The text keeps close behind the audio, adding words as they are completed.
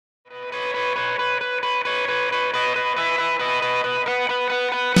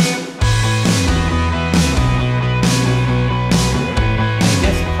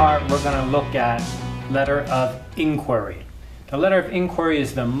look at letter of inquiry. The letter of inquiry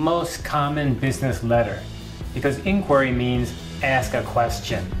is the most common business letter because inquiry means ask a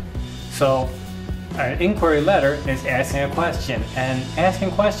question. So an inquiry letter is asking a question, and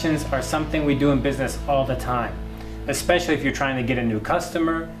asking questions are something we do in business all the time, especially if you're trying to get a new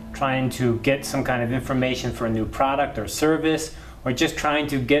customer, trying to get some kind of information for a new product or service, or just trying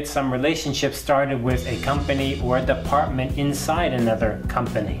to get some relationship started with a company or a department inside another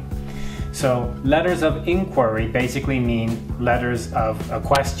company. So letters of inquiry basically mean letters of a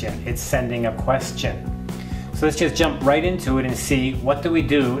question. It's sending a question. So let's just jump right into it and see what do we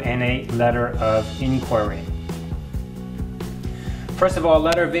do in a letter of inquiry. First of all, a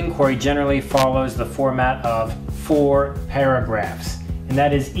letter of inquiry generally follows the format of 4 paragraphs. And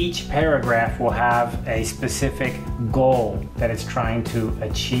that is, each paragraph will have a specific goal that it's trying to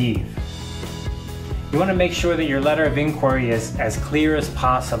achieve. You want to make sure that your letter of inquiry is as clear as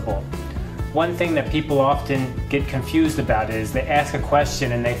possible. One thing that people often get confused about is they ask a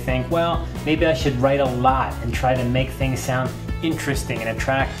question and they think, well, maybe I should write a lot and try to make things sound interesting and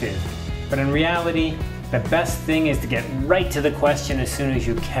attractive. But in reality, the best thing is to get right to the question as soon as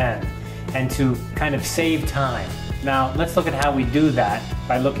you can and to kind of save time. Now, let's look at how we do that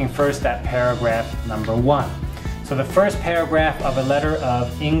by looking first at paragraph number 1. So the first paragraph of a letter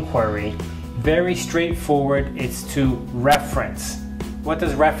of inquiry, very straightforward, it's to reference. What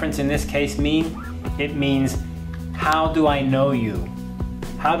does reference in this case mean? It means, how do I know you?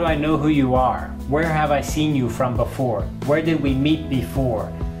 How do I know who you are? Where have I seen you from before? Where did we meet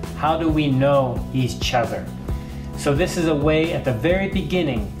before? How do we know each other? So this is a way at the very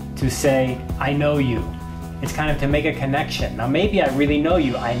beginning to say, I know you. It's kind of to make a connection. Now maybe I really know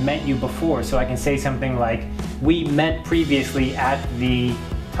you, I met you before, so I can say something like, we met previously at the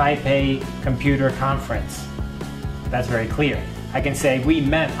Taipei Computer Conference. That's very clear. I can say, we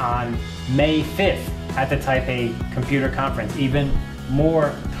met on May 5th at the Taipei Computer Conference. Even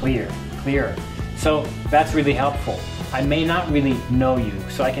more clearer. So that's really helpful. I may not really know you,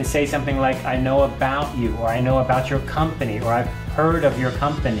 so I can say something like, I know about you, or I know about your company, or I've heard of your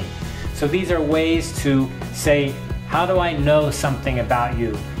company. So these are ways to say, how do I know something about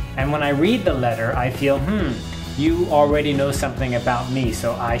you? And when I read the letter, I feel, you already know something about me,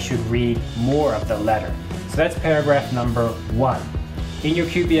 so I should read more of the letter. So that's paragraph number 1. In your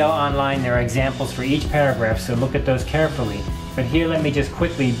QBL Online, there are examples for each paragraph, so look at those carefully. But here, let me just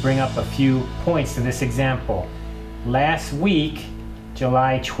quickly bring up a few points to this example. Last week,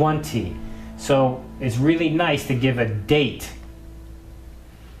 July 20. So it's really nice to give a date.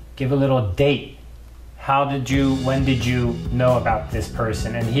 Give a little date. When did you know about this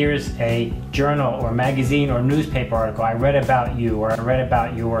person? And here's a journal or magazine or newspaper article. I read about you, or I read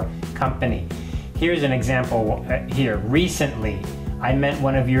about your company. Here's an example here. Recently, I met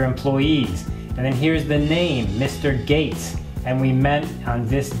one of your employees. And then here's the name, Mr. Gates. And we met on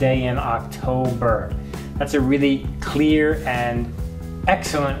this day in October. That's a really clear and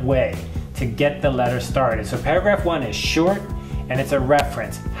excellent way to get the letter started. So paragraph 1 is short, and it's a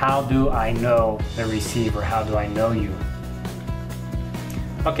reference. How do I know the receiver? How do I know you?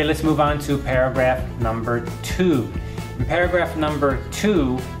 Okay, let's move on to paragraph number 2. In paragraph number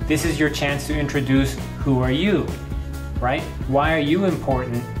 2, this is your chance to introduce who are you, right? Why are you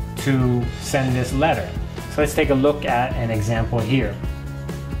important to send this letter? So let's take a look at an example here.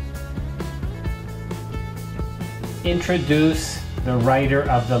 Introduce the writer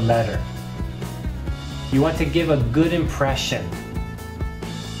of the letter. You want to give a good impression,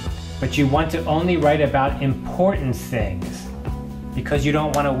 but you want to only write about important things because you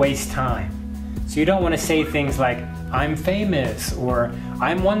don't want to waste time. So you don't want to say things like, I'm famous, or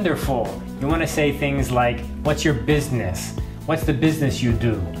I'm wonderful. You want to say things like, what's your business? What's the business you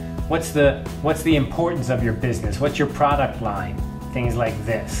do? What's the importance of your business? What's your product line? Things like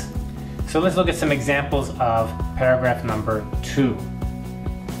this. So let's look at some examples of paragraph number 2.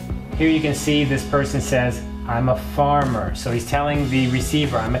 Here you can see this person says, I'm a farmer. So he's telling the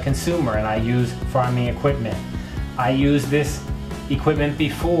receiver, I'm a consumer and I use farming equipment. I used this equipment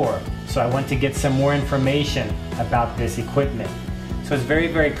before, so I want to get some more information about this equipment. So it's very,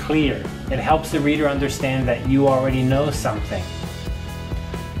 very clear. It helps the reader understand that you already know something.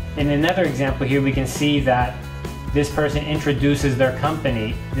 In another example here, we can see that this person introduces their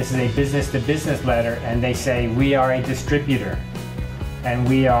company. This is a business-to-business letter, and they say, we are a distributor, and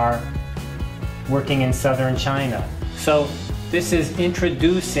we are working in southern China. So this is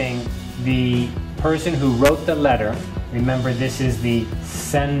introducing the person who wrote the letter. Remember, this is the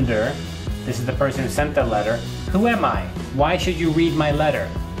sender. This is the person who sent the letter. Who am I? Why should you read my letter?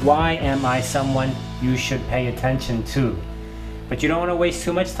 Why am I someone you should pay attention to? But you don't want to waste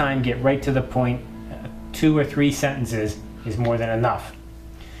too much time. Get right to the point. 2 or 3 sentences is more than enough.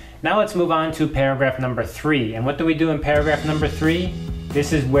 Now let's move on to paragraph number 3. And what do we do in paragraph number 3?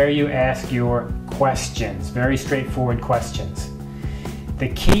 This is where you ask your questions. Very straightforward questions. The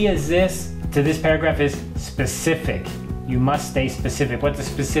key to this paragraph is specific. You must stay specific. What does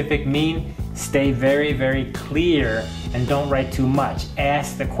specific mean? Stay very, very clear and don't write too much.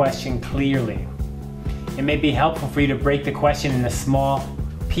 Ask the question clearly. It may be helpful for you to break the question into small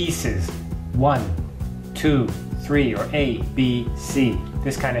pieces. 1, 2, 3, or A, B, C.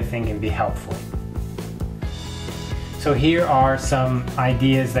 This kind of thing can be helpful. So here are some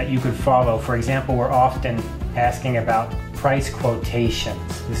ideas that you could follow. For example, we're often asking about price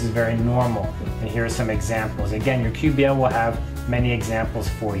quotations. This is very normal. And here are some examples. Again, your QBL will have many examples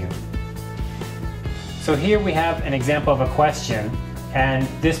for you. So here we have an example of a question, and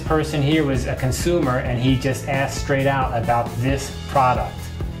this person here was a consumer and he just asked straight out about this product.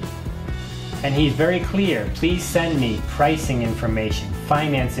 And he's very clear. Please send me pricing information,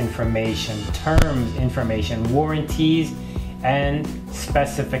 finance information, terms information, warranties, and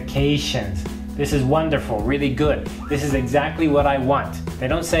specifications. This is wonderful, really good. This is exactly what I want. They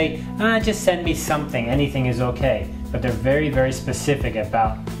don't say, just send me something, anything is okay. But they're very, very specific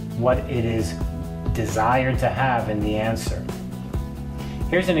about what it is desired to have in the answer.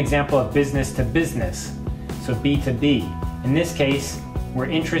 Here's an example of business to business, so B2B. In this case, we're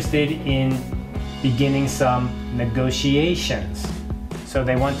interested in beginning some negotiations. So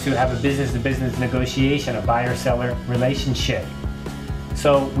they want to have a business-to-business negotiation, a buyer-seller relationship.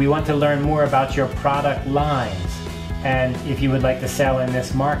 So we want to learn more about your product lines and if you would like to sell in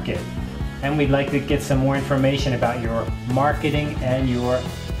this market. And we'd like to get some more information about your marketing and your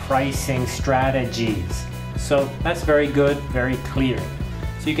pricing strategies. So that's very good, very clear.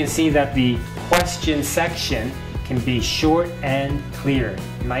 So you can see that the question section can be short and clear.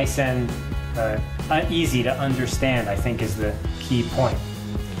 Nice and easy to understand, I think, is the key point.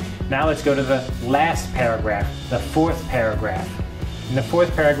 Now let's go to the last paragraph, the 4th paragraph. In the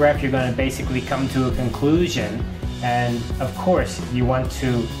 4th paragraph, you're going to basically come to a conclusion, and of course, you want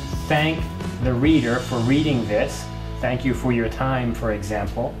to thank the reader for reading this. Thank you for your time, for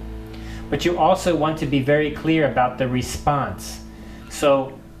example. But you also want to be very clear about the response.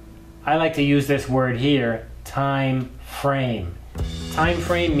 So I like to use this word here, time frame. Time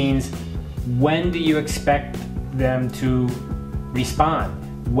frame means when do you expect them to respond?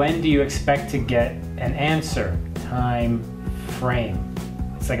 When do you expect to get an answer? Time frame.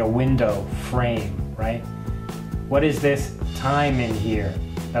 It's like a window frame, right? What is this time in here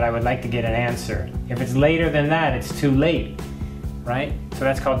that I would like to get an answer? If it's later than that, it's too late, right? So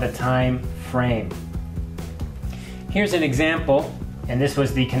that's called the time frame. Here's an example, and this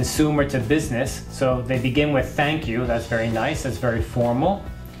was the consumer to business. So they begin with thank you. That's very nice. That's very formal.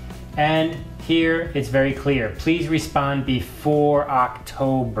 And here it's very clear. Please respond before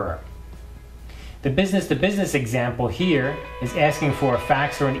October. The business-to-business example here is asking for a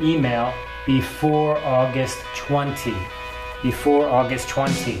fax or an email before August 20. Before August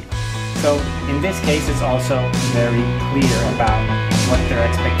 20. So in this case, it's also very clear about what their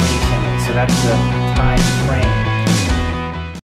expectation is. So that's the time frame.